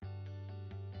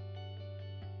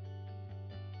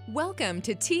Welcome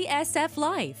to TSF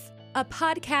Life, a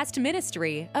podcast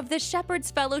ministry of the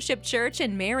Shepherd's Fellowship Church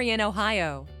in Marion,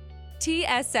 Ohio.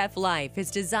 TSF Life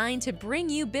is designed to bring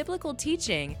you biblical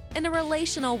teaching in a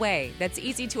relational way that's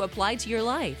easy to apply to your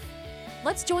life.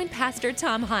 Let's join Pastor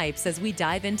Tom Hypes as we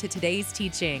dive into today's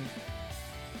teaching.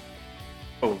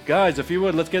 Oh, guys, if you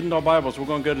would, let's get into our Bibles. We're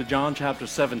going to go to John chapter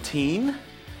 17.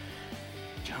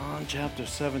 John chapter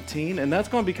 17, and that's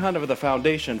going to be kind of the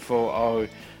foundation for our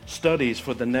studies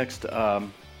for the next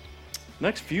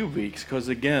few weeks, because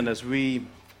again, as we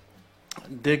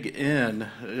dig in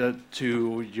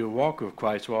to your walk with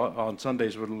Christ, well, on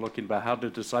Sundays we're looking about how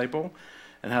to disciple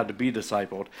and how to be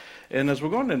discipled. And as we're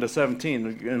going into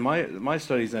 17, in my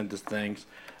studies into things,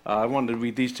 I wanted to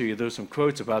read these to you. There's some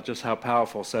quotes about just how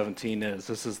powerful 17 is.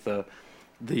 This is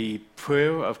the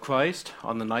prayer of Christ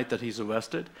on the night that he's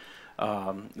arrested.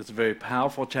 It's a very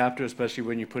powerful chapter, especially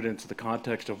when you put it into the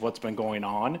context of what's been going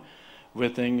on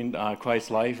within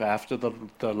Christ's life after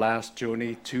the last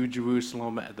journey to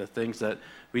Jerusalem, the things that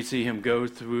we see him go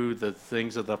through, the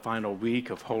things of the final week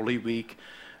of Holy Week,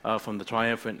 from the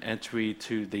triumphant entry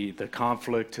to the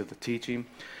conflict to the teaching,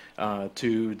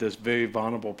 to this very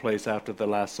vulnerable place after the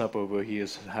Last Supper where he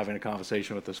is having a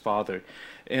conversation with his Father.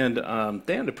 And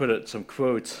Dan to put it some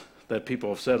quotes that people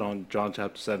have said on John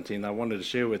chapter 17 I wanted to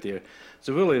share with you.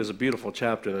 So it really is a beautiful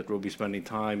chapter that we'll be spending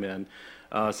time in.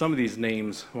 Some of these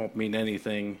names won't mean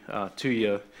anything to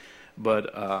you,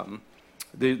 but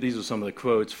these are some of the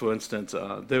quotes. For instance,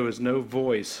 there is no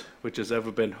voice which has ever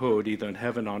been heard, either in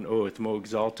heaven or on earth, more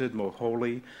exalted, more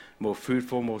holy, more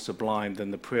fruitful, more sublime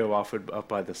than the prayer offered up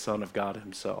by the Son of God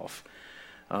himself.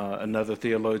 Another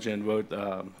theologian wrote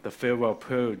the farewell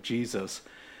prayer of Jesus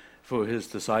for his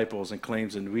disciples and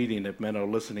claims in reading that men are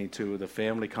listening to the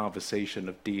family conversation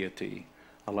of deity.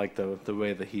 I like the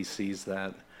way that he sees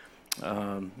that.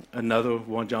 Another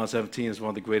one, John 17, is one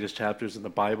of the greatest chapters in the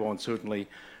Bible and certainly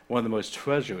one of the most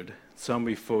treasured. Some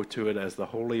refer to it as the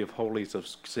Holy of Holies of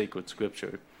sacred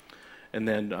Scripture. And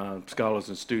then scholars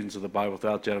and students of the Bible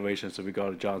throughout generations have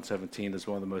regarded John 17 as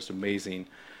one of the most amazing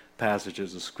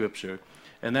passages of Scripture.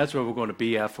 And that's where we're going to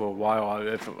be at for a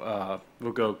while.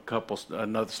 We'll go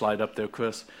another slide up there,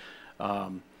 Chris,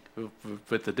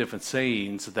 with the different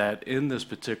sayings that in this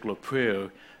particular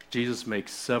prayer, Jesus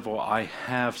makes several I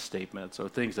have statements, or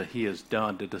things that he has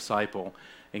done to disciple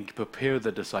and prepare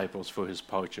the disciples for his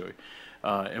departure.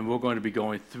 And we're going to be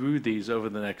going through these over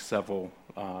the next several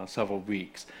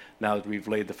weeks. Now that we've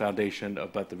laid the foundation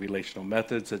about the relational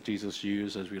methods that Jesus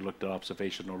used as we looked at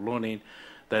observational learning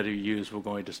that he used, we're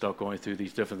going to start going through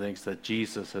these different things that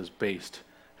Jesus has based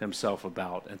himself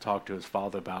about and talked to his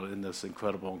Father about in this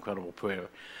incredible prayer.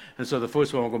 And so the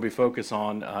first one we're going to be focused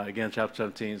on, again, chapter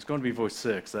 17, is going to be verse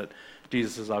 6, that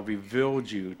Jesus says, I've revealed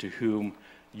you to whom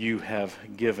you have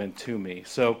given to me.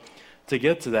 So to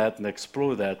get to that and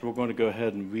explore that, we're going to go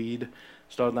ahead and read,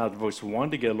 starting out at verse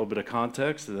 1 to get a little bit of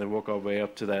context, and then work our way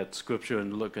up to that scripture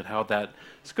and look at how that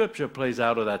scripture plays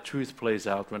out, or that truth plays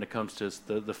out when it comes to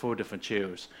the four different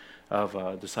chairs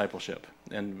of discipleship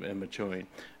and maturing.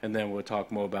 And then we'll talk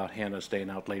more about Hannah staying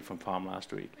out late from prom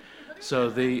last week. So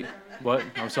what?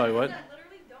 I'm sorry, what?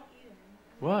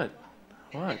 What?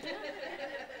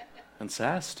 And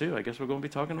sass, too. I guess we're going to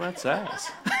be talking about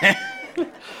sass.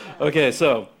 Okay,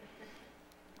 so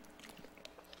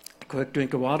quick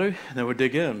drink of water, and then we'll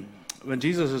dig in. When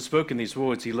Jesus had spoken these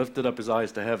words, he lifted up his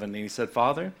eyes to heaven, and he said,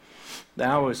 Father, the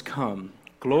hour has come.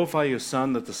 Glorify your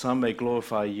Son, that the Son may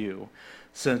glorify you,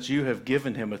 since you have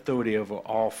given him authority over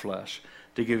all flesh,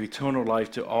 to give eternal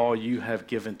life to all you have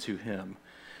given to him.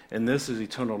 And this is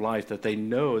eternal life, that they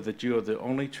know that you are the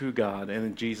only true God, and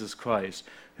in Jesus Christ,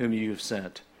 whom you have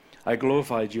sent. I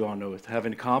glorified you on earth,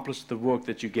 having accomplished the work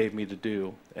that you gave me to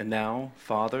do. And now,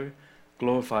 Father,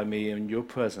 glorify me in your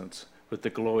presence with the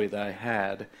glory that I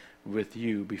had with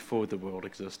you before the world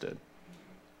existed.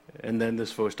 And then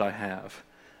this first I have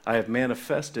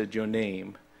manifested your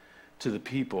name to the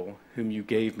people whom you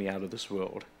gave me out of this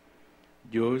world.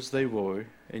 Yours they were,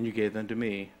 and you gave them to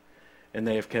me, and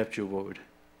they have kept your word.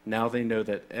 Now they know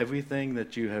that everything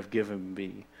that you have given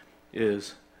me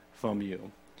is from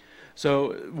you.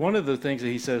 So one of the things that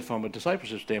he says from a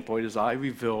discipleship standpoint is, I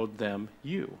revealed them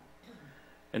you.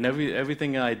 And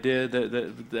everything I did,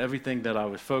 everything that I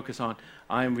was focused on,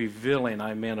 I'm revealing,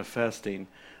 I'm manifesting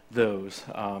those,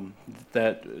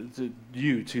 that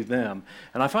you to them.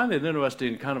 And I find it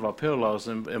interesting, kind of our parallels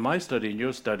in my study and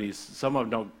your studies. Some of them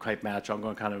don't quite match. I'm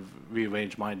going to kind of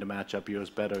rearrange mine to match up yours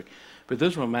better. But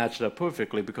this one matched up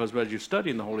perfectly, because as you're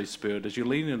studying the Holy Spirit, as you're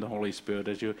leaning in the Holy Spirit,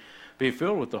 as you're being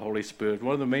filled with the Holy Spirit,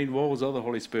 one of the main roles of the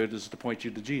Holy Spirit is to point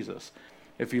you to Jesus.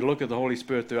 if you look at the Holy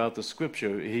Spirit throughout the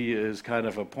Scripture, he is kind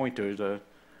of a pointer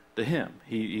to him.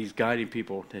 He's guiding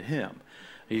people to him.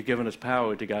 He's given us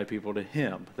power to guide people to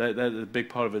him. That is a big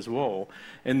part of his role.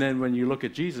 And then when you look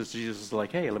at Jesus, Jesus is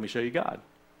like, hey, let me show you God.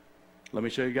 Let me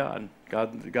show you God.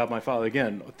 God my Father.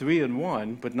 Again, 3 in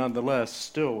 1, but nonetheless,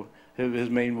 still, his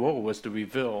main role was to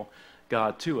reveal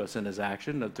God to us in his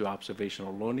action, through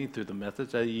observational learning, through the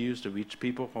methods that he used to reach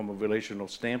people from a relational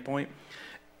standpoint.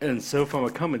 And so from a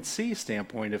come and see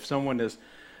standpoint, if someone has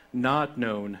not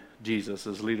known Jesus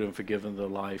as leader and forgiver in their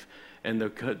life, and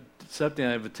they're accepting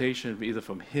an invitation either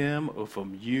from him or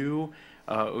from you,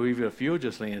 or even if you're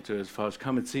just leaning into it, as far as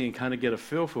come and see and kind of get a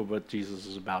feel for what Jesus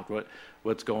is about,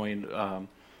 what's going,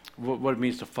 what it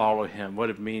means to follow him,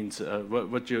 what it means,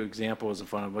 what your example is in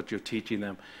front of, what you're teaching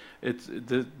them.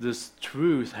 This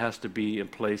truth has to be in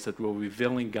place that we're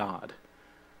revealing God.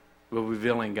 We're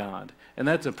revealing God. And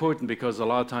that's important because a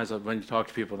lot of times when you talk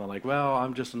to people, they're like, well,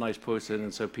 I'm just a nice person,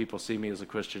 and so people see me as a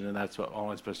Christian, and that's what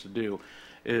all I'm supposed to do.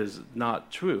 Is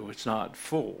not true. It's not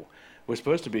full. We're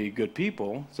supposed to be good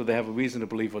people, so they have a reason to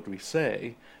believe what we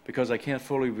say, because I can't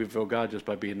fully reveal God just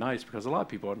by being nice, because a lot of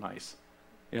people are nice.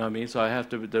 You know what I mean? So I have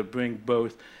to bring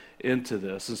both into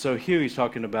this. And so here he's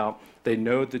talking about, they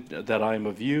know that I am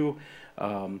of you,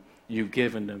 you've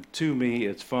given them to me,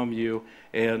 it's from you,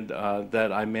 and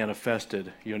that I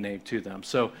manifested your name to them.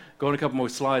 So going a couple more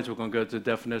slides, we're going to go to the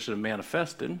definition of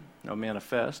manifested, or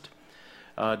manifest.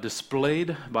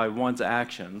 Displayed by one's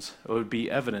actions, or would be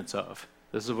evidence of.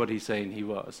 This is what he's saying he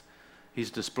was.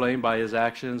 He's displaying by his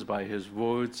actions, by his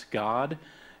words, God,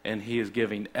 and he is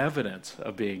giving evidence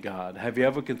of being God. Have you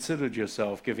ever considered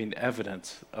yourself giving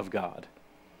evidence of God?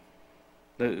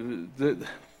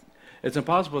 It's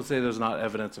impossible to say there's not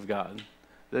evidence of God.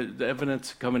 The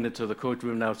evidence coming into the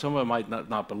courtroom now, someone might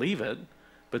not believe it,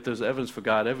 but there's evidence for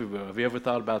God everywhere. Have you ever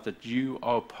thought about that you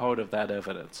are part of that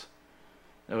evidence?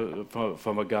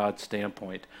 From a God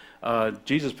standpoint.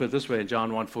 Jesus put it this way in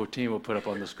John 1:14, we'll put up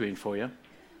on the screen for you.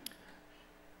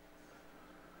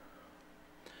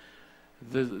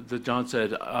 John said,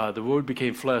 the Word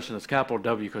became flesh, and it's capital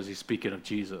W because he's speaking of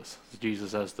Jesus.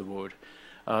 Jesus as the Word.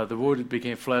 The Word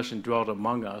became flesh and dwelt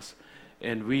among us,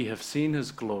 and we have seen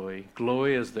his glory.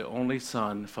 Glory as the only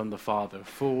Son from the Father,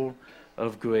 full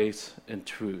of grace and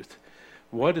truth.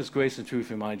 What does grace and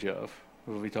truth remind you of?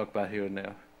 What we talk about here and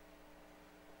there?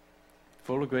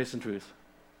 Full of grace and truth.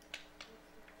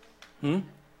 100%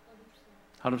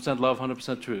 love,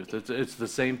 100% truth. It's the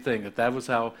same thing. That was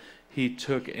how he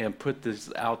took and put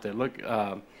this out there. Look,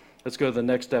 let's go to the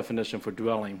next definition for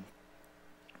dwelling.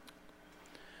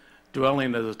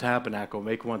 Dwelling as a tabernacle,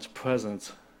 make one's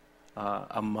presence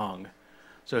among.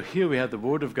 So here we have the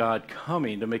Word of God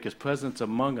coming to make his presence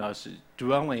among us,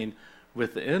 dwelling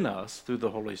within us through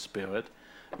the Holy Spirit.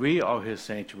 We are his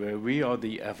sanctuary. We are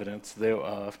the evidence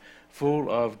thereof, full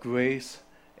of grace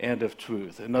and of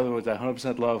truth. In other words, that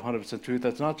 100% love, 100% truth,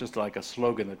 that's not just like a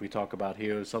slogan that we talk about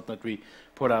here. It's something that we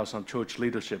put out some church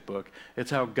leadership book.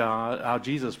 It's how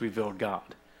Jesus revealed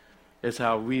God. It's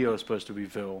how we are supposed to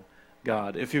reveal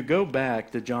God. If you go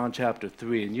back to John chapter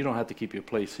 3, and you don't have to keep your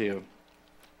place here,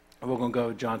 we're going to go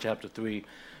to John chapter 3,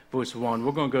 verse 1.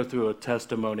 We're going to go through a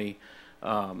testimony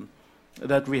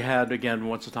that we had, again,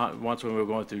 once when we were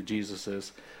going through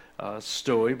Jesus'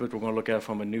 story, but we're going to look at it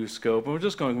from a new scope. And we're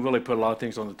just going to really put a lot of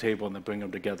things on the table and then bring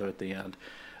them together at the end.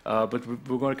 But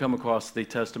we're going to come across the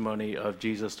testimony of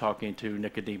Jesus talking to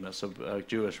Nicodemus, a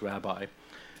Jewish rabbi.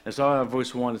 And so in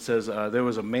verse 1 it says, there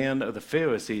was a man of the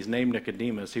Pharisees named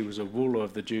Nicodemus. He was a ruler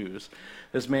of the Jews.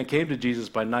 This man came to Jesus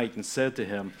by night and said to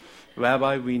him,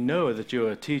 Rabbi, we know that you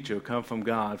are a teacher come from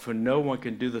God, for no one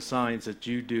can do the signs that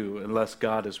you do unless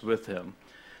God is with him.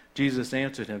 Jesus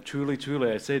answered him, Truly,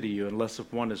 truly, I say to you, unless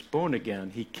if one is born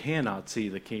again, he cannot see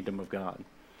the kingdom of God.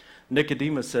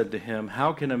 Nicodemus said to him,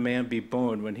 How can a man be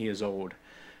born when he is old?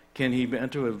 Can he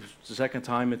enter a second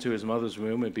time into his mother's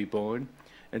womb and be born?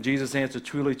 And Jesus answered,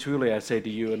 Truly, truly, I say to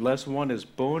you, unless one is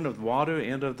born of water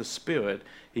and of the Spirit,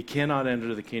 he cannot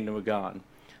enter the kingdom of God.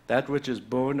 That which is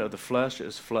born of the flesh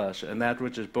is flesh, and that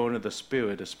which is born of the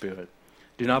Spirit is spirit.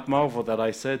 Do not marvel that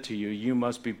I said to you, You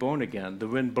must be born again. The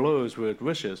wind blows where it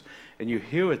wishes, and you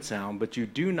hear its sound, but you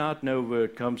do not know where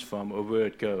it comes from or where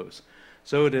it goes.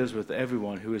 So it is with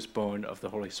everyone who is born of the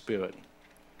Holy Spirit.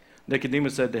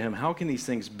 Nicodemus said to him, How can these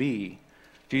things be?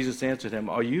 Jesus answered him,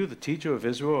 Are you the teacher of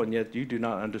Israel, and yet you do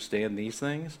not understand these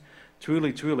things?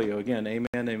 Truly, truly, again,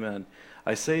 amen, amen.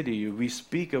 I say to you, we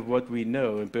speak of what we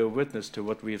know and bear witness to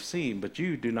what we have seen, but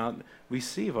you do not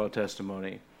receive our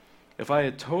testimony. If I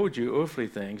had told you earthly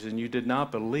things and you did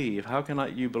not believe, how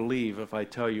cannot you believe if I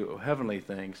tell you heavenly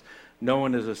things? No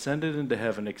one has ascended into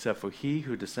heaven except for he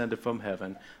who descended from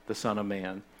heaven, the Son of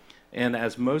Man. And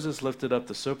as Moses lifted up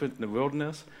the serpent in the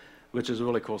wilderness, which is a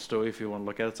really cool story if you want to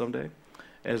look at it someday.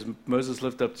 As Moses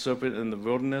lifted up the serpent in the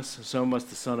wilderness, so must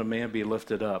the Son of Man be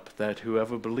lifted up, that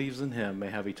whoever believes in him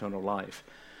may have eternal life.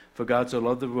 For God so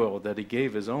loved the world that he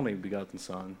gave his only begotten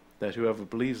Son, that whoever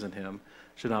believes in him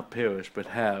should not perish but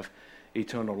have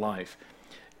eternal life.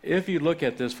 If you look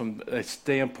at this from a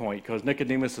standpoint, because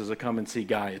Nicodemus is a come-and-see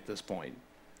guy at this point.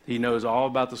 He knows all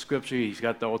about the Scripture. He's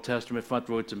got the Old Testament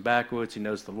frontwards and backwards. He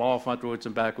knows the law frontwards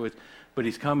and backwards. But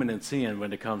he's coming and seeing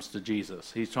when it comes to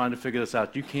Jesus. He's trying to figure this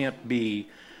out. You can't be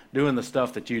doing the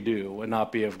stuff that you do and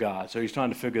not be of God. So he's trying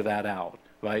to figure that out,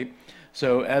 right?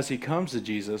 So as he comes to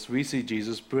Jesus, we see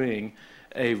Jesus bring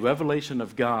a revelation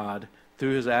of God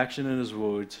through his action and his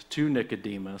words to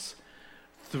Nicodemus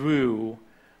through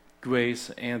grace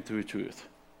and through truth,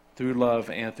 through love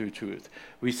and through truth.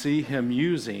 We see him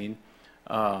using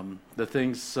the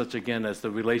things such, again, as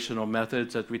the relational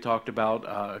methods that we talked about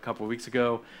a couple of weeks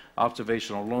ago,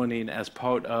 observational learning as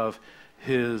part of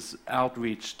his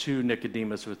outreach to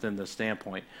Nicodemus within the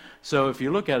standpoint. So if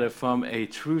you look at it from a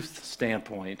truth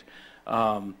standpoint,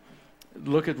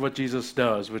 look at what Jesus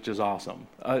does, which is awesome.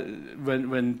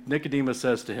 When Nicodemus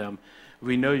says to him,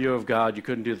 we know you're of God, you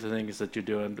couldn't do the things that you're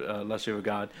doing unless you're of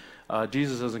God,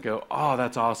 Jesus doesn't go, oh,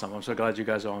 that's awesome, I'm so glad you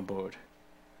guys are on board.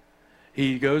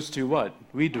 He goes to what?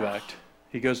 Redirect.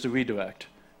 He goes to redirect,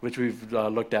 which we've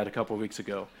looked at a couple of weeks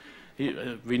ago.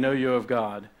 We know you're of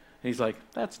God. And he's like,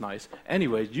 that's nice.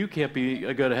 Anyway, you can't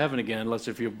go to heaven again unless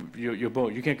if you're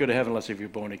born. You can't go to heaven unless if you're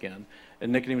born again.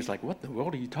 And Nicodemus is like, what in the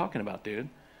world are you talking about, dude?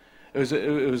 It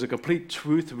was a complete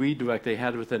truth redirect they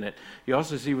had within it. You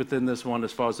also see within this one,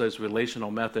 as far as those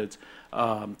relational methods,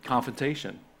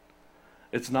 confrontation.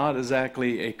 It's not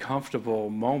exactly a comfortable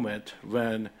moment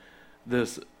when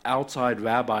this outside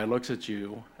rabbi looks at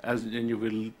you as in your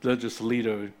religious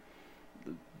leader,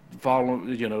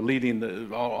 leading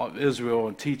Israel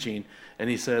and teaching, and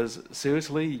he says,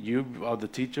 "Seriously, you are the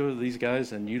teacher of these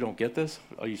guys, and you don't get this?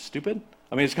 Are you stupid?"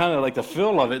 I mean, it's kind of like the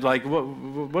feel of it, like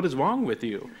what is wrong with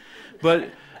you?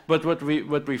 But what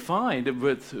we find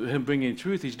with him bringing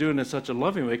truth, he's doing it in such a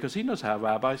loving way because he knows how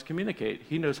rabbis communicate.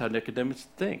 He knows how Nicodemus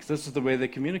thinks. This is the way they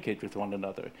communicate with one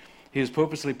another. He is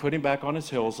purposely putting back on his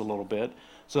heels a little bit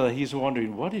so that he's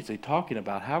wondering, what is he talking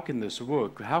about? How can this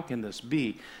work? How can this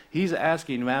be? He's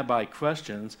asking rabbi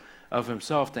questions of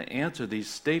himself to answer these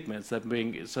statements that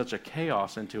bring such a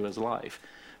chaos into his life.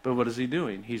 But what is he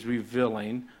doing? He's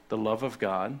revealing the love of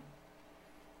God.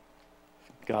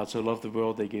 God so loved the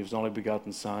world that he gave his only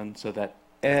begotten Son so that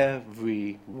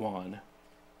everyone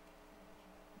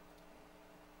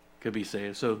could be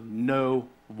saved. So no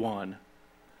one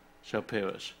shall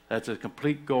perish. That's a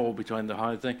complete goal between the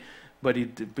hard thing, but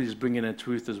he's bringing in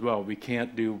truth as well. We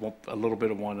can't do a little bit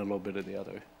of one and a little bit of the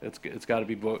other. It's got to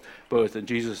be both, and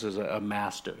Jesus is a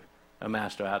master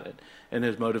at it. And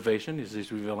his motivation is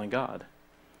he's revealing God.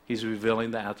 He's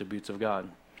revealing the attributes of God.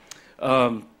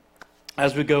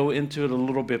 As we go into it a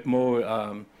little bit more,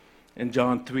 in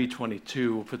John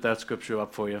 3:22, we'll put that scripture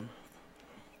up for you.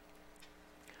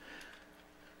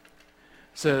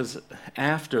 Says,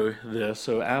 after this,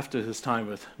 so after his time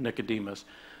with Nicodemus,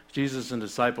 Jesus and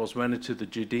disciples went into the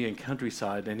Judean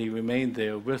countryside, and he remained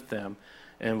there with them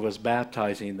and was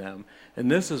baptizing them. And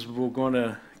this is, we're going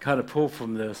to kind of pull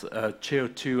from this chair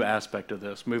 2 aspect of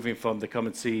this, moving from the come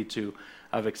and see to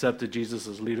I've accepted Jesus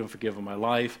as leader and forgiver my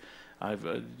life.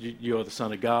 You're the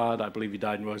Son of God. I believe you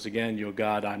died and rose again. You're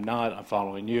God. I'm not. I'm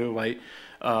following you, right?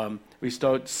 We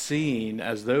start seeing,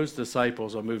 as those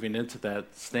disciples are moving into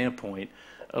that standpoint,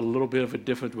 a little bit of a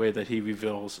different way that he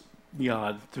reveals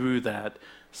God through that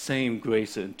same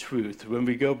grace and truth. When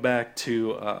we go back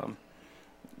to,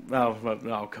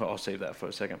 I'll save that for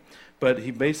a second. But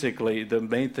he basically, the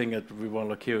main thing that we want to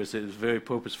look here is it is very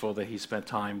purposeful that he spent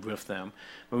time with them.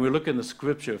 When we look in the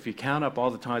scripture, if you count up all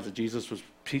the times that Jesus was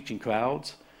teaching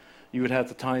crowds, you would have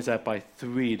to times that by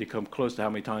 3 to come close to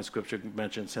how many times scripture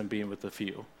mentions him being with the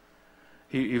few.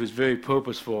 He was very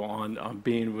purposeful on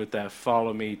being with that,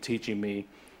 follow me, teaching me,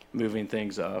 moving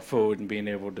things forward and being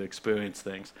able to experience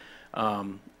things.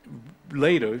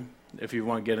 Later, if you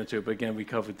want to get into it, but again, we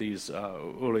covered these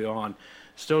early on,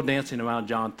 still dancing around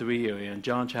John 3 area. In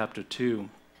John chapter 2,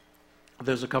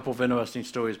 there's a couple of interesting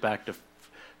stories back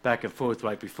and forth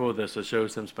right before this that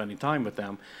shows them spending time with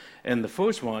them. And the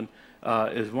first one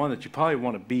is one that you probably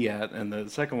want to be at, and the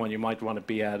second one you might want to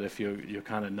be at if you're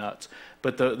kind of nuts.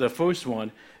 But the first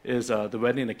one is the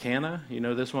wedding of Cana. You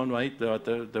know this one, right?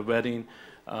 The wedding,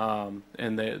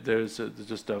 and there's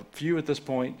just a few at this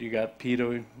point. You got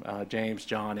Peter, James,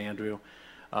 John, Andrew.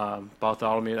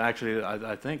 Bartholomew, actually,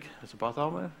 I think, is it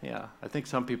Bartholomew? Yeah, I think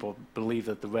some people believe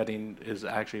that the wedding is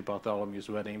actually Bartholomew's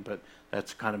wedding, but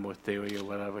that's kind of more theory or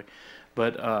whatever.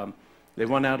 But they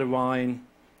run out of wine.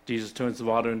 Jesus turns the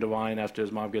water into wine after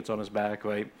his mom gets on his back,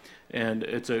 right? And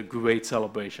it's a great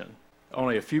celebration.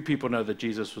 Only a few people know that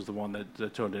Jesus was the one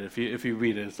that turned it. If you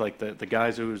read it, it's like the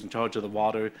guys who was in charge of the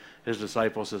water, his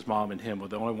disciples, his mom, and him were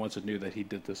the only ones that knew that he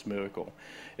did this miracle.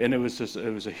 And it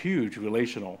was a huge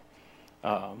relational,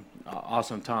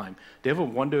 awesome time. Do you ever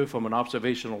wonder from an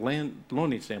observational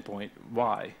learning standpoint,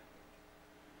 why?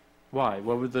 Why?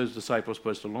 What were those disciples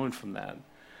supposed to learn from that?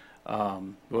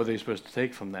 What were they supposed to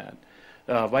take from that?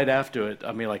 Right after it,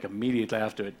 like immediately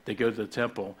after it, they go to the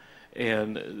temple,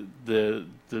 and the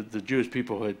Jewish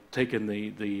people had taken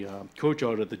the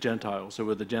courtyard of the Gentiles, so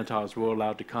where the Gentiles were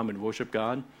allowed to come and worship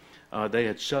God. They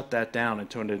had shut that down and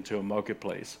turned it into a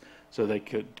marketplace, so they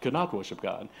could not worship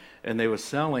God. And they were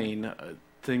selling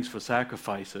things for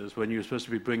sacrifices. When you were supposed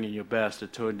to be bringing your best,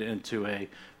 it turned into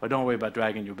well, don't worry about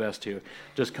dragging your best here.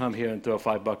 Just come here and throw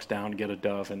 $5 down and get a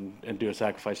dove and do a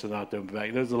sacrifice without them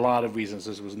back. There's a lot of reasons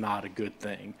this was not a good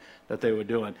thing that they were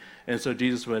doing. And so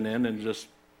Jesus went in and just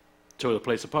tore the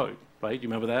place apart, right? You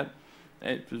remember that?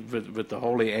 With the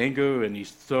holy anger, and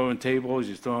he's throwing tables,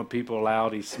 he's throwing people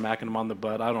out, he's smacking them on the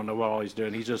butt. I don't know what all he's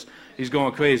doing. He's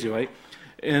going crazy, right?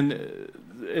 And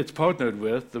it's partnered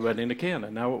with the wedding of Cana.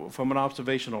 Now, from an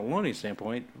observational learning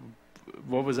standpoint,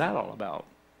 what was that all about?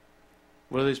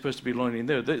 What are they supposed to be learning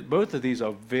there? Both of these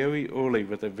are very early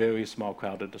with a very small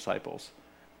crowd of disciples.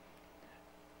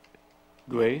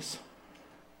 Grace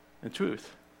and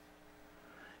truth.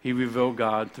 He revealed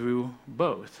God through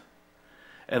both.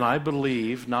 And I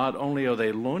believe not only are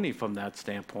they learning from that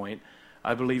standpoint,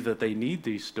 I believe that they need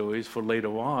these stories for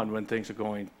later on when things are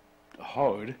going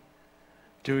hard,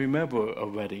 to remember a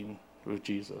wedding with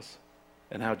Jesus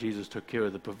and how Jesus took care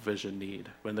of the provision need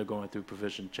when they're going through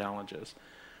provision challenges.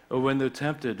 Or when they're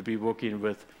tempted to be working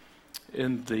with,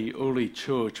 in the early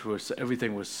church where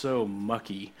everything was so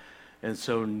mucky and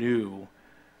so new,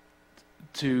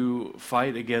 to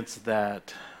fight against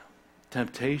that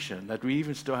temptation that we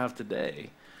even still have today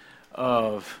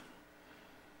of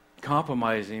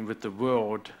compromising with the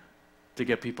world to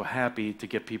get people happy, to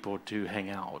get people to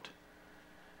hang out.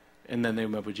 And then they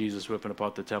remember Jesus ripping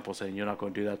apart the temple saying, "You're not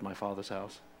going to do that in my Father's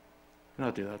house. You're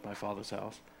not doing that in my Father's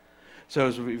house." So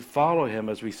as we follow him,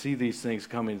 as we see these things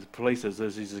coming to places,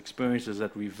 there's these experiences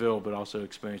that reveal, but also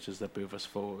experiences that move us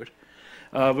forward.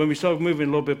 When we start moving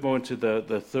a little bit more into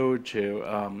the third chair,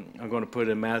 I'm going to put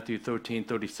in Matthew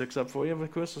 13:36 up for you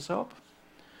with Chris's help.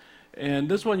 And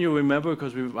this one you'll remember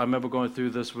because I remember going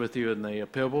through this with you in the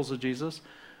parables of Jesus.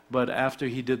 But after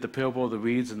he did the parable of the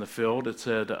weeds in the field, it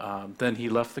said, then he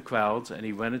left the crowds and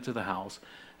he went into the house.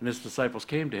 And his disciples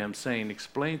came to him saying,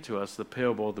 "Explain to us the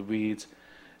parable of the weeds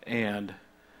and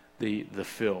the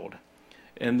field."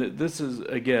 And this is,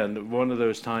 again, one of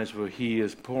those times where he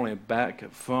is pulling back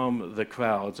from the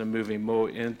crowds and moving more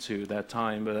into that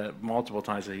time, multiple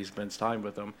times that he spends time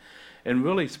with them, and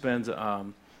really spends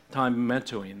time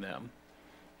mentoring them.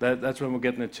 That's when we're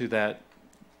getting into that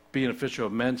being a fisher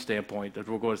of men standpoint, that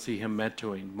we're going to see him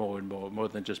mentoring more and more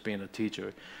than just being a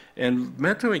teacher. And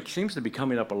mentoring seems to be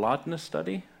coming up a lot in this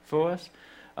study for us.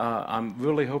 I'm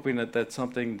really hoping that that's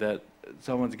something that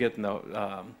someone's getting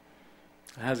a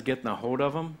hold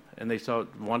of them, and they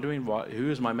start wondering, who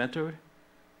is my mentor?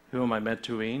 Who am I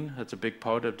mentoring? That's a big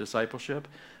part of discipleship.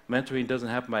 Mentoring doesn't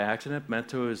happen by accident.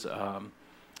 Mentors,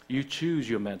 you choose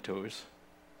your mentors.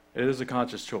 It is a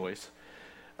conscious choice.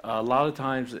 A lot of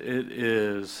times it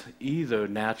is either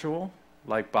natural,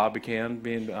 like Bob Buchanan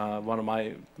being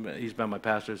he's been my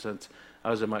pastor since I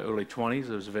was in my early 20s.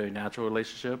 It was a very natural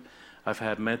relationship. I've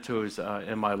had mentors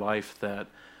in my life that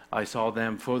I saw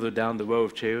them further down the row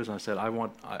of chairs, and I said,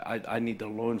 I need to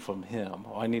learn from him,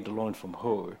 or I need to learn from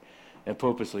her, and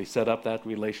purposely set up that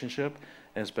relationship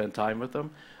and spend time with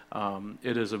them.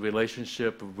 It is a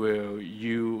relationship where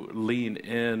you lean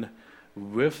in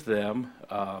with them,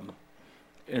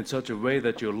 in such a way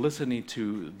that you're listening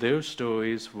to their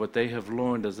stories, what they have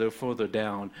learned as they're further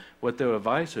down, what their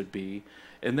advice would be,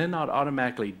 and then not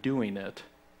automatically doing it.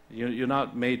 You're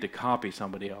not made to copy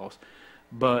somebody else,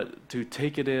 but to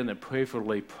take it in and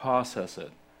prayerfully process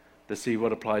it to see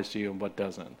what applies to you and what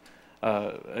doesn't.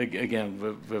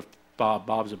 Again, with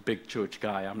Bob's a big church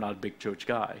guy. I'm not a big church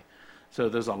guy. So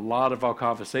there's a lot of our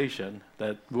conversation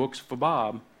that works for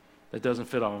Bob that doesn't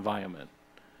fit our environment.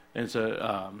 And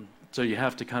so you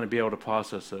have to kind of be able to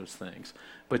process those things,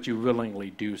 but you willingly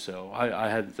do so. I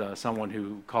had someone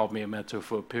who called me a mentor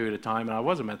for a period of time, and I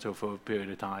was a mentor for a period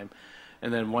of time.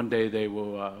 And then one day they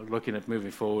were looking at moving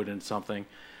forward in something,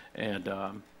 And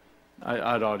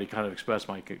I'd already kind of expressed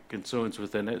my concerns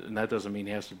within it, and that doesn't mean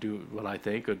he has to do what I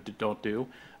think or don't do.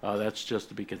 That's just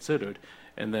to be considered.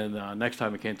 And then next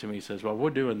time he came to me, he says, well, we're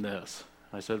doing this.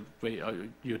 I said, wait,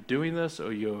 you're doing this,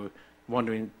 or you're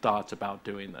wondering thoughts about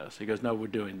doing this? He goes, no, we're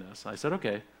doing this. I said,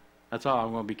 okay, that's all.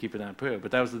 I'm going to be keeping that in prayer.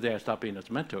 But that was the day I stopped being his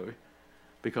mentor,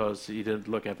 because he didn't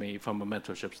look at me from a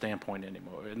mentorship standpoint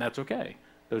anymore, and that's okay.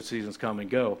 Those seasons come and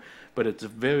go, but it's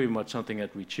very much something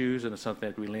that we choose, and it's something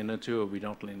that we lean into or we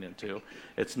don't lean into.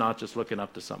 It's not just looking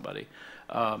up to somebody.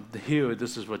 Here,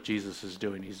 this is what Jesus is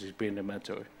doing. He's being a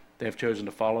mentor. They have chosen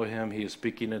to follow him. He is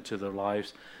speaking into their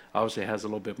lives. Obviously, it has a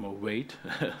little bit more weight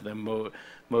than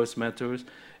most mentors,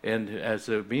 and as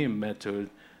they're being mentored,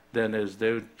 then it's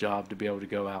their job to be able to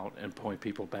go out and point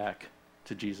people back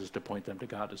to Jesus, to point them to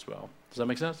God as well. Does that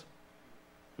make sense?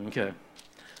 Okay.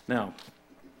 Now,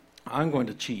 I'm going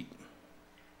to cheat.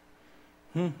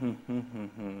 This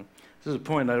is a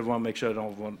point I want to make sure I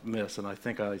don't miss, and I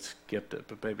think I skipped it,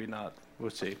 but maybe not. We'll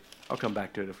see. I'll come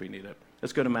back to it if we need it.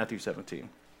 Let's go to Matthew 17.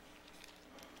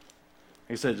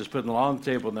 He said, just put the law on the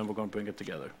table, and then we're going to bring it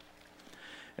together.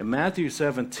 In Matthew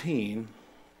 17,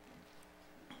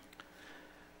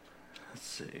 let's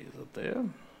see, is it there?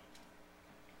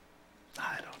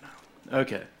 I don't know.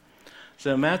 Okay.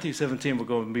 So in Matthew 17, we're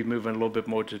going to be moving a little bit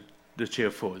more to the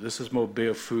chair forward. This is more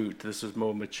bear fruit. This is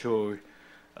more mature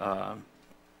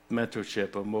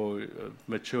mentorship, or more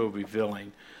mature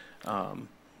revealing,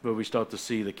 where we start to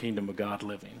see the kingdom of God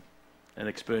living and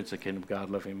experience the kingdom of God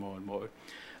living more and more.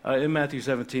 In Matthew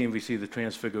 17, we see the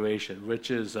transfiguration,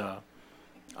 which is, I'm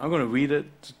going to read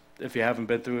it if you haven't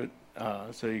been through it,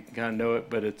 so you can kind of know it,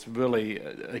 but it's really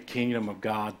a kingdom of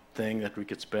God thing that we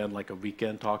could spend like a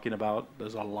weekend talking about.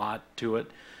 There's a lot to it.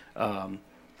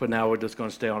 But now we're just going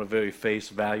to stay on a very face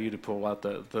value to pull out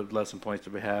the lesson points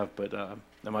that we have, but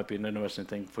that might be an interesting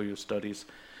thing for your studies.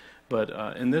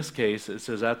 But in this case, it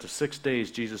says, after 6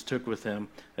 days, Jesus took with him,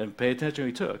 and pay attention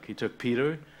who he took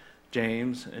Peter,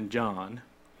 James, and John,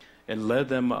 and led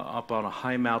them up on a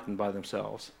high mountain by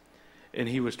themselves. And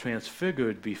he was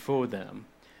transfigured before them,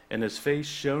 and his face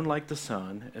shone like the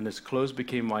sun, and his clothes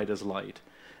became white as light.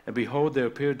 And behold, there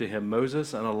appeared to him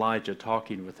Moses and Elijah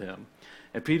talking with him.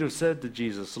 And Peter said to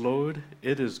Jesus, Lord,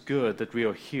 it is good that we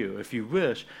are here. If you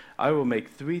wish, I will make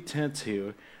 3 tents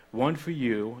here, one for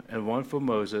you, and one for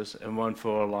Moses, and one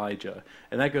for Elijah.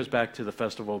 And that goes back to the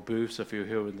Festival of Booths. If you're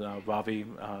here with Ravi,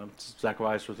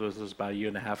 Zacharias was with us about a year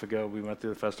and a half ago. We went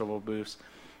through the Festival of Booths.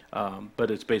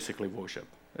 But it's basically worship.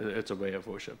 It's a way of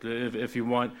worship. If you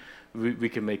want, we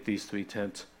can make these 3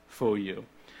 tents for you.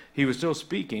 He was still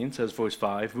speaking, says verse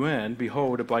 5, when,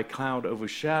 behold, a bright cloud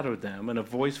overshadowed them, and a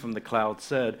voice from the cloud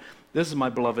said, This is my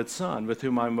beloved Son, with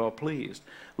whom I am well pleased.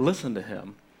 Listen to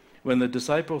him. When the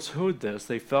disciples heard this,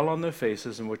 they fell on their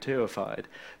faces and were terrified.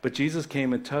 But Jesus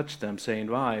came and touched them, saying,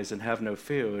 Rise and have no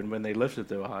fear. And when they lifted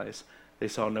their eyes, they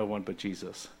saw no one but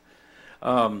Jesus.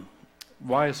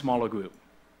 Why a smaller group?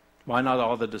 Why not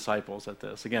all the disciples at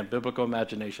this? Again, biblical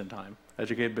imagination time.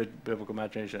 Educate biblical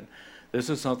imagination. This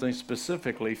is something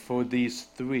specifically for these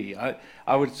 3.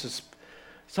 I would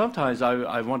sometimes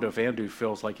I wonder if Andrew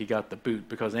feels like he got the boot,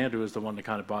 because Andrew is the one that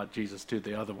kind of brought Jesus to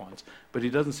the other ones. But he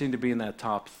doesn't seem to be in that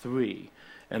top 3.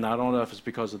 And I don't know if it's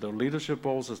because of their leadership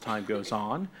roles as time goes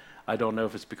on. I don't know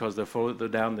if it's because they're further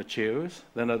down the chairs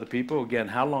than other people. Again,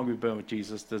 how long we've been with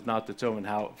Jesus does not determine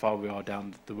how far we are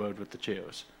down the road with the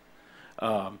chairs.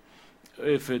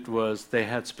 If it was they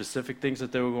had specific things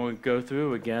that they were going to go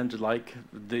through, again, like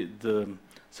the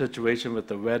situation with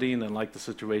the wedding and like the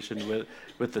situation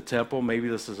with the temple, maybe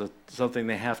this is something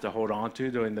they have to hold on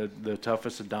to during the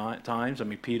toughest of times. I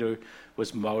mean, Peter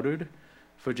was martyred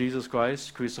for Jesus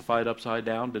Christ, crucified upside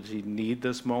down. Did he need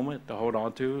this moment to hold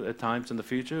on to at times in the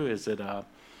future? Is it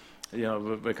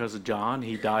because of John,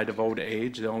 he died of old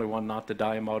age, the only one not to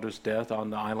die a martyr's death on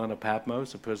the island of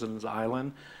Patmos, a prisoner's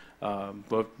island?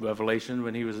 But Revelation,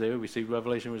 when he was there, we see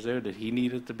Revelation was there. Did he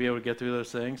need it to be able to get through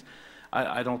those things?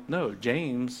 I don't know.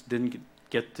 James didn't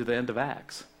get to the end of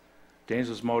Acts. James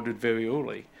was martyred very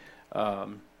early.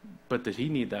 But did he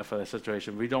need that for that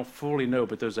situation? We don't fully know,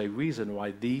 but there's a reason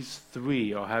why these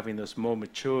 3 are having this more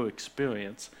mature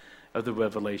experience of the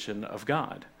revelation of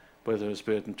God, whether it's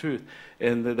spirit and truth.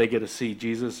 And they get to see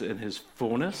Jesus in his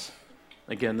fullness.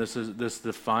 Again, this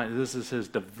is his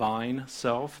divine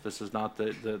self. This is not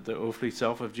the earthly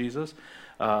self of Jesus.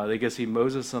 They get to see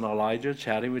Moses and Elijah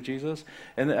chatting with Jesus.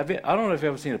 And I don't know if you've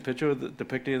ever seen a picture of the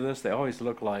depicting of this. They always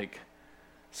look like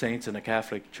saints in a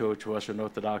Catholic church, Russian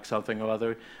Orthodox, something or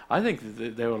other. I think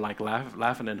they were like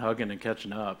laughing and hugging and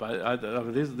catching up.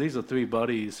 These are 3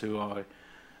 buddies who are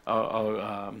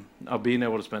are being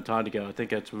able to spend time together. I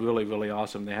think that's really, really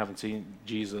awesome. They haven't seen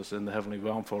Jesus in the heavenly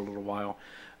realm for a little while.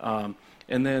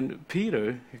 And then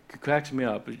Peter cracks me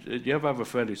up. You ever have a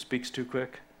friend who speaks too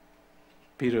quick?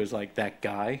 Peter is like that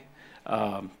guy.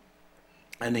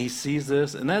 And he sees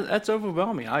this, and that's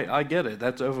overwhelming. I get it.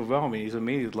 That's overwhelming. He's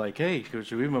immediately like, hey,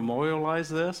 should we memorialize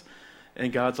this?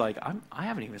 And God's like, I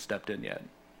haven't even stepped in yet.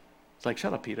 It's like,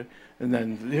 shut up, Peter. And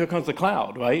then here comes the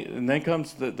cloud, right? And then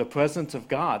comes the presence of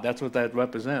God. That's what that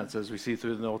represents, as we see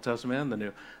through the Old Testament and the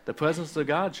New. The presence of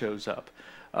God shows up.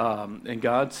 And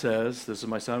God says, this is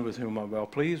my son with whom I'm well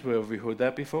pleased. Where have we heard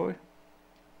that before?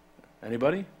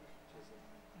 Anybody?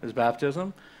 His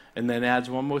baptism. And then adds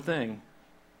one more thing.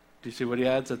 Do you see what he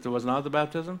adds that there was not the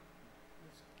baptism?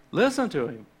 Listen to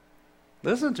him.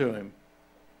 Listen to him.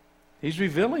 He's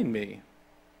revealing me.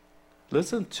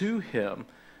 Listen to him.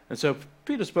 And so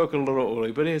Peter spoke a little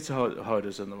early, but his heart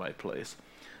is in the right place.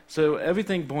 So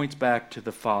everything points back to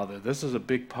the Father. This is a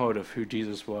big part of who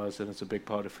Jesus was, and it's a big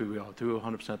part of who we are, through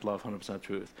 100% love, 100%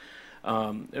 truth.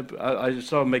 I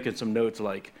started making some notes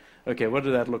like, okay, what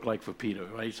did that look like for Peter,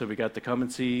 right? So we got to come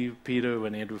and see Peter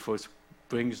when Andrew first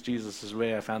brings Jesus his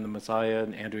way. I found the Messiah,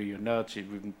 and Andrew, you're nuts.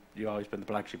 You've always been the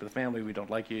black sheep of the family. We don't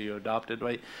like you. You're adopted,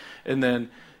 right? And then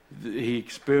he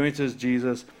experiences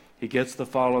Jesus. He gets to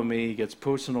follow me. He gets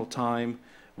personal time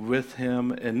with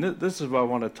him. And this is what I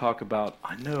want to talk about.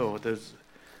 I know this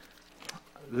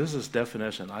is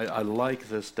definition. I like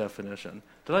this definition.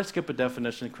 Did I skip a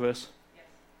definition, Chris? Yes.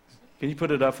 Can you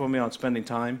put it up for me on spending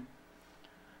time?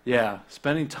 Yeah,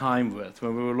 spending time with.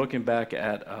 When we were looking back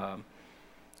at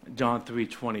John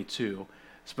 3:22,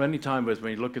 spending time with,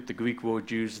 when you look at the Greek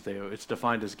word used there, it's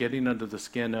defined as getting under the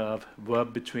skin of,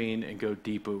 rub between, and go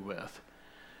deeper with.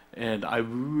 And I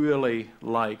really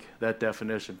like that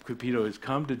definition. Peter has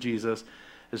come to Jesus.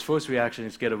 His first reaction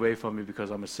is, get away from me because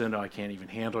I'm a sinner. I can't even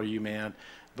handle you, man.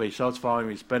 But he starts following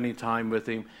me, spending time with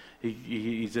him.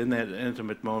 He's in that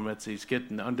intimate moments. He's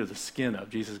getting under the skin of,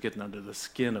 Jesus getting under the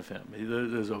skin of him.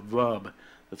 There's a rub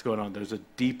that's going on. There's a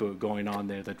deeper going on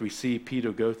there that we see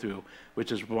Peter go through,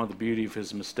 which is one of the beauty of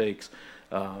his mistakes.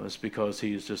 It's because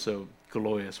he is just so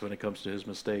glorious when it comes to his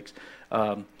mistakes.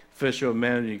 Fisher of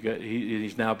men,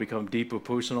 he's now become deeper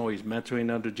personal. He's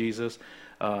mentoring under Jesus.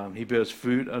 He bears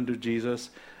fruit under Jesus,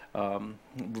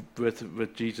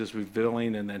 with Jesus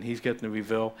revealing, and then he's getting to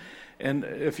reveal. And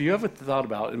if you ever thought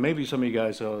about, and maybe some of you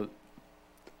guys are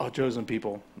chosen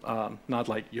people, not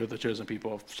like you're the chosen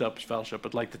people of Shepherd's Fellowship,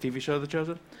 but like the TV show The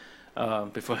Chosen,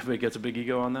 before everybody gets a big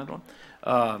ego on that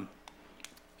one.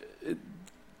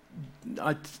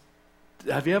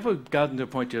 Have you ever gotten to a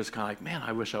point where it's kind of like, man,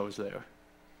 I wish I was there?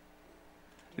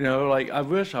 You know, like, I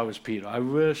wish I was Peter. I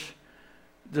wish,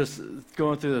 just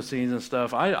going through the scenes and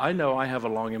stuff, I know I have a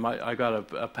longing. I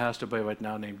got a pastor boy right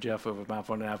now named Jeff over at Mount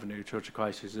Vernon Avenue, Church of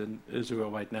Christ. He's in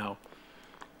Israel right now.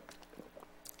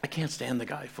 I can't stand the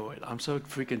guy for it. I'm so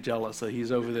freaking jealous that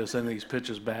he's over there sending these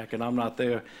pictures back and I'm not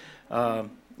there.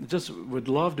 Just would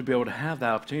love to be able to have the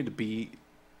opportunity to be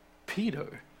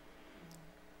Peter.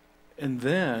 And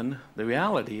then the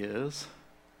reality is,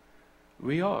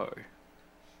 we are.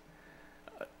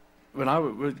 When I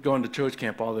was going to church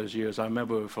camp all those years, I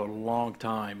remember for a long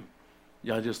time,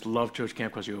 I just loved church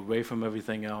camp because you're away from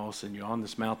everything else and you're on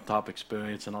this mountaintop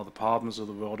experience and all the problems of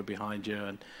the world are behind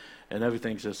you and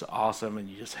everything's just awesome and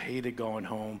you just hated going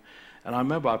home. And I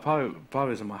remember I probably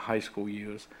was in my high school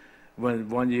years when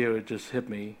one year it just hit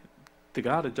me, the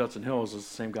God at Judson Hills is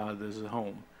the same God that is at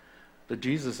home. The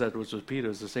Jesus that was with Peter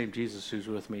is the same Jesus who's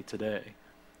with me today.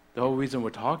 The whole reason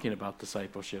we're talking about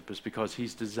discipleship is because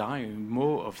he's desiring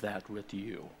more of that with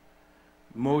you.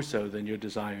 More so than you're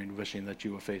desiring, wishing that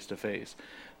you were face to face.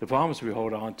 The promise we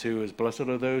hold on to is, blessed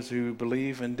are those who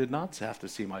believe and did not have to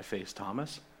see my face,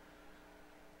 Thomas.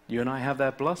 You and I have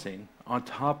that blessing on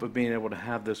top of being able to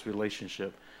have this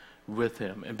relationship with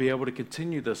him and be able to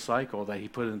continue the cycle that he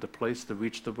put into place to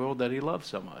reach the world that he loves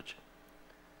so much.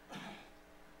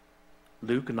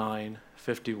 Luke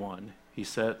 9:51, he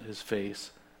set his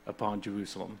face upon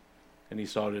Jerusalem and he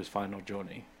started his final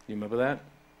journey. You remember that?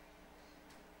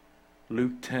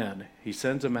 Luke 10, he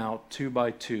sends them out 2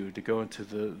 by 2 to go into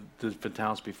the different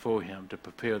towns before him to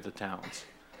prepare the towns.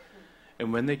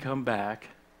 And when they come back,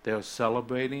 they are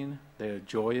celebrating, they are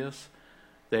joyous,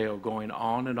 they are going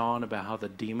on and on about how the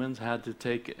demons had to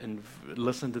take and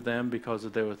listen to them because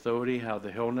of their authority, how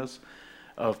the illness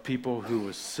of people who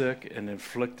were sick and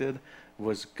afflicted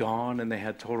was gone and they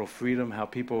had total freedom, how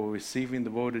people were receiving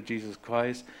the word of Jesus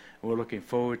Christ and were looking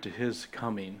forward to his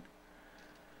coming.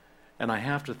 And I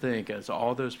have to think, as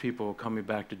all those people were coming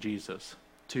back to Jesus,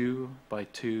 2 by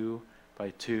 2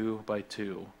 by 2 by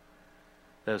 2,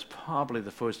 that was probably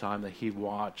the first time that he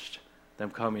watched them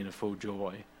coming in full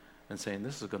joy and saying,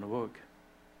 this is going to work.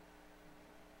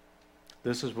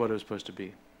 This is what it was supposed to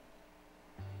be.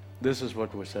 This is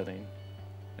what we're setting.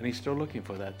 And he's still looking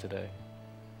for that today.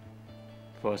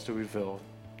 For us to reveal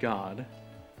God,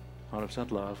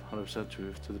 100% love, 100%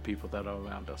 truth to the people that are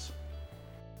around us.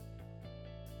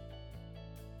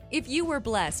 If you were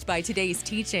blessed by today's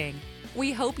teaching,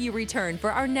 we hope you return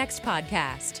for our next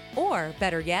podcast. Or,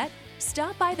 better yet,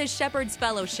 stop by the Shepherd's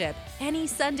Fellowship any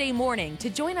Sunday morning to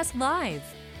join us live.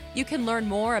 You can learn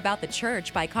more about the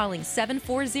church by calling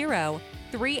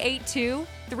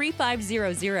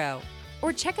 740-382-3500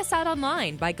 or check us out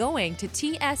online by going to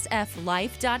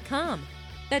tsflife.com.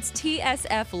 That's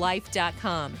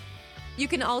tsflife.com. You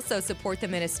can also support the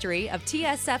ministry of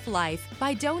TSF Life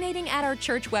by donating at our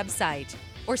church website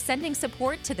or sending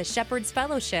support to the Shepherd's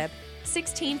Fellowship,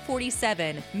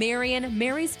 1647 Marion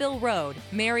Marysville Road,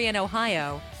 Marion,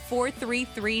 Ohio,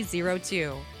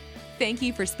 43302. Thank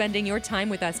you for spending your time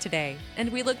with us today,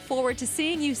 and we look forward to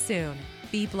seeing you soon.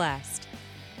 Be blessed.